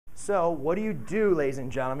So what do you do, ladies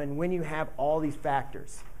and gentlemen, when you have all these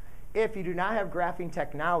factors? If you do not have graphing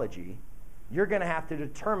technology, you're going to have to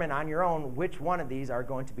determine on your own which one of these are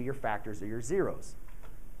going to be your factors or your zeros.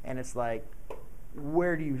 And it's like,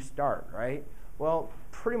 where do you start, right? Well,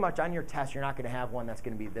 pretty much on your test, you're not going to have one that's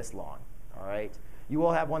going to be this long, all right? You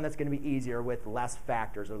will have one that's going to be easier with less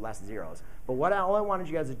factors or less zeros. But all I wanted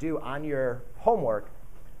you guys to do on your homework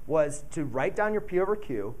was to write down your P over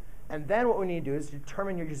Q, and then what we need to do is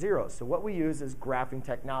determine your zeros. So what we use is graphing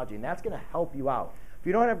technology, and that's going to help you out. If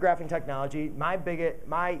you don't have graphing technology, my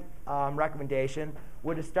recommendation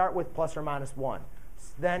would to start with plus or minus 1.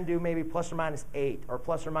 Then do maybe plus or minus 8 or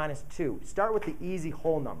plus or minus 2. Start with the easy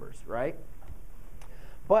whole numbers, right?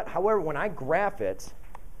 But however, when I graph it,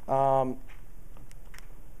 I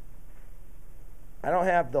don't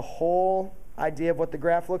have the whole idea of what the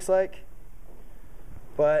graph looks like,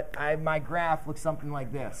 but my graph looks something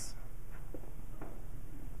like this.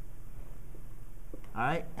 All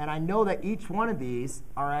right, and I know that each one of these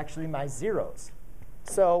are actually my zeros.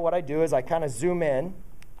 So what I do is I kind of zoom in,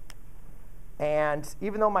 and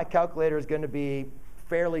even though my calculator is going to be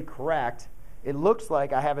fairly correct, it looks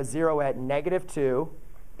like I have a 0 at -2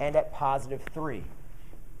 and at +3.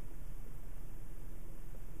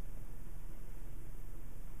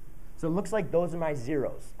 So it looks like those are my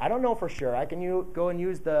zeros. I don't know for sure. I can go and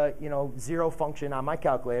use the zero function on my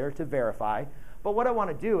calculator to verify. But what I want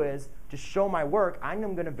to do is, to show my work, I'm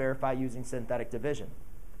going to verify using synthetic division.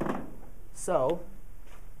 So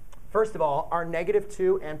first of all, are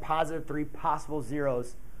 -2 and +3 possible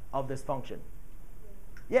zeros of this function?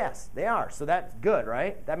 Yes, they are. So that's good,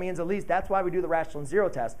 right? That means at least that's why we do the rational and zero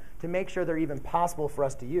test, to make sure they're even possible for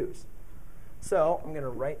us to use. So I'm going to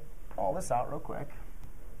write all this out real quick.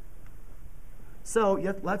 So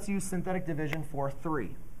let's use synthetic division for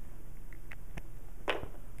 3.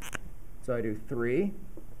 So I do 3.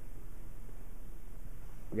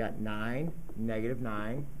 We got 9,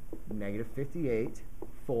 -9, -58,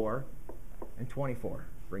 4, and 24.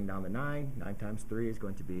 Bring down the 9. 9 times 3 is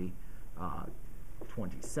going to be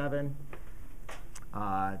 27.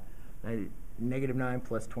 -9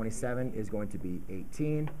 plus 27 is going to be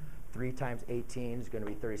 18. 3 times 18 is going to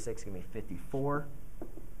be 36. It's going to be 54.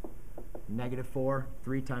 -4.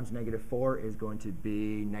 3 times -4 is going to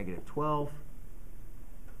be -12,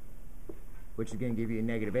 which is going to give you a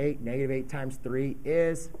 -8. -8 times 3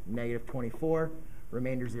 is -24.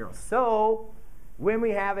 Remainder 0. So when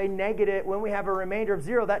we have a remainder of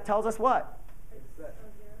 0, that tells us what?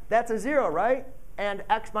 That's a 0, right? And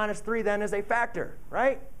x minus 3 then is a factor,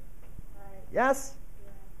 right? Yes?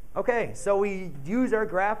 Yeah. OK, so we used our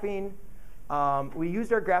graphing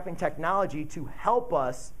technology to help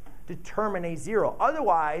us determine a 0.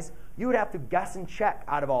 Otherwise, you would have to guess and check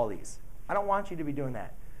out of all these. I don't want you to be doing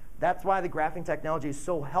that. That's why the graphing technology is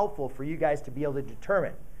so helpful for you guys to be able to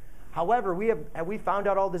determine. However, have we found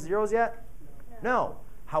out all the zeros yet? No.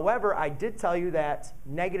 However, I did tell you that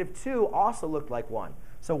 -2 also looked like 1.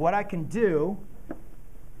 So what I can do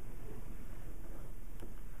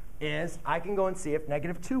is I can go and see if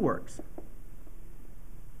 -2 works.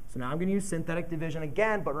 So now I'm going to use synthetic division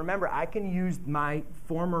again, but remember, I can use my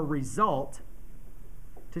former result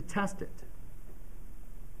to test it.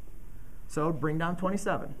 So bring down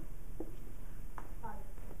 27.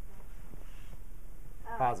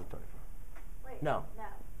 Positive 24. Wait, no,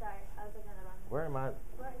 sorry. I was looking at the wrong one. Where am I?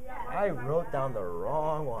 Yeah, I wrote down the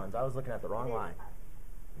wrong ones. I was looking at the wrong line.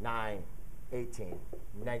 9, 18,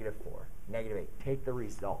 -4, -8. Take the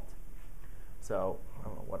result. So I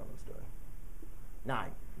don't know what I was doing.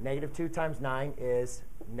 9. -2 times 9 is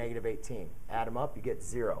 -18. Add them up, you get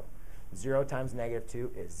 0. 0 times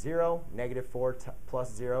 -2 is 0. -4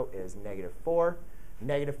 plus 0 is -4.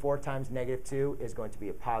 -4 times -2 is going to be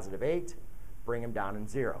a +8. Bring them down in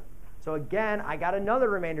 0. So again, I got another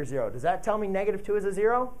remainder 0. Does that tell me -2 is a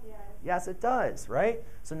 0? Yes. Yes, it does, right?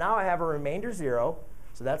 So now I have a remainder 0.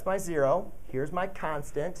 So that's my 0. Here's my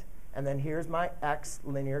constant. And then here's my x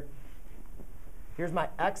linear. Here's my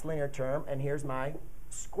x linear term. And here's my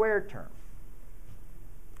squared term.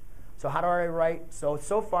 So how do I write? So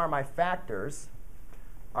far, my factors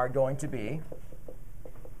are going to be,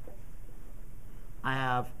 I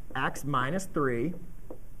have x minus 3,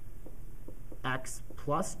 x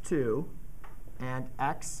plus 2, and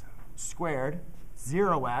x squared,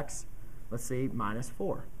 0x, let's see, minus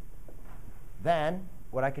 4. Then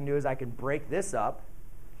what I can do is I can break this up,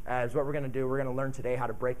 as what we're going to do. We're going to learn today how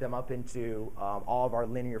to break them up into all of our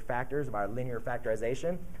linear factors, of our linear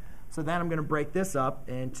factorization. So then I'm going to break this up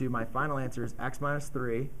into my final answer is x minus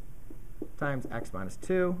 3 times x minus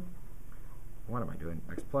 2. What am I doing?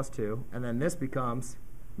 X plus 2. And then this becomes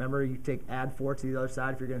Remember, you take add 4 to the other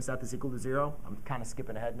side if you're going to set this equal to 0. I'm kind of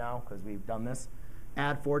skipping ahead now because we've done this.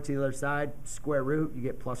 Add 4 to the other side, square root, you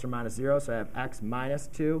get plus or minus 0. So I have x minus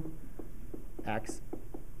 2, x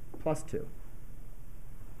plus 2.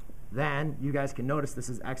 Then you guys can notice this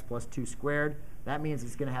is x plus 2 squared. That means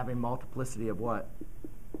it's going to have a multiplicity of what?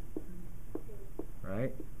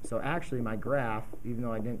 Right? So actually my graph, even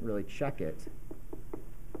though I didn't really check it,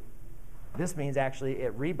 this means actually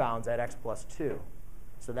it rebounds at x plus 2.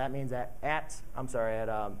 So that means that at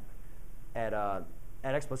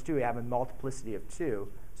x plus 2 we have a multiplicity of 2.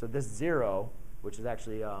 So this 0, which is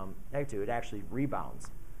actually negative, it actually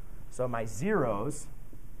rebounds. So my zeros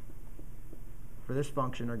for this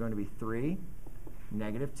function are going to be 3,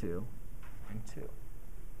 negative 2, and 2.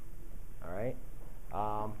 All right?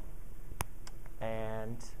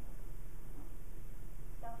 And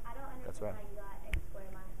So I don't understand that's right. how you got x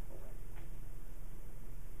squared minus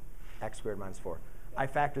 4. X squared minus 4. I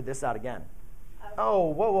factored this out again. Okay. Oh,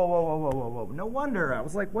 whoa, whoa, whoa, whoa, whoa, whoa, whoa. No wonder. I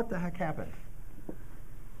was like, what the heck happened?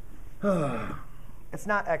 It's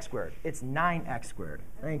not x squared. It's 9x squared.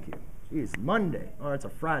 Thank you. Jeez, Monday. Oh, it's a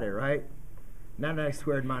Friday, right? 9x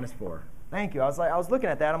squared minus 4. Thank you. I was looking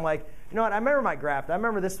at that. I'm like, you know what? I remember my graph. I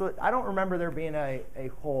remember this. I don't remember there being a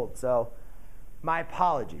hold. So my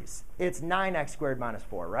apologies. It's 9x squared minus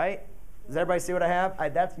 4, right? Does everybody see what I have?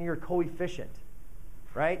 That's your coefficient,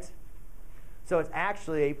 right? So it's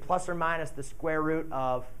actually plus or minus the square root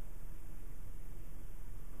of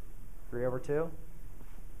 3 over 2.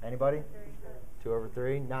 Anybody? 2 over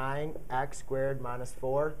 3. 9x squared minus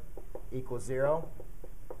 4 equals 0.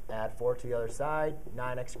 Add 4 to the other side.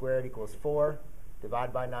 9x squared equals 4.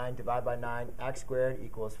 Divide by 9, divide by 9. X squared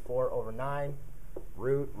equals 4 over 9.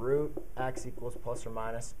 Root x equals plus or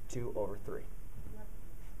minus 2 over 3.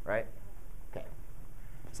 Right? Okay.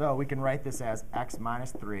 So we can write this as x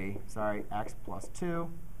minus 3, x plus 2,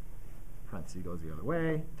 parenthesis goes the other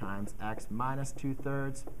way, times x minus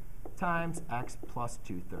 2/3 times x plus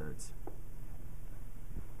 2/3.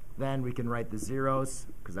 Then we can write the zeros,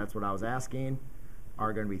 because that's what I was asking,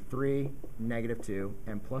 are going to be 3, negative 2,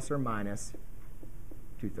 and plus or minus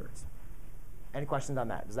 2/3. Any questions on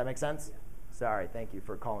that? Does that make sense? Sorry, thank you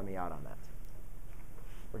for calling me out on that.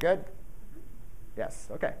 We're good? Yes,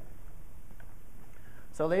 okay.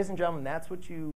 So ladies and gentlemen, that's what you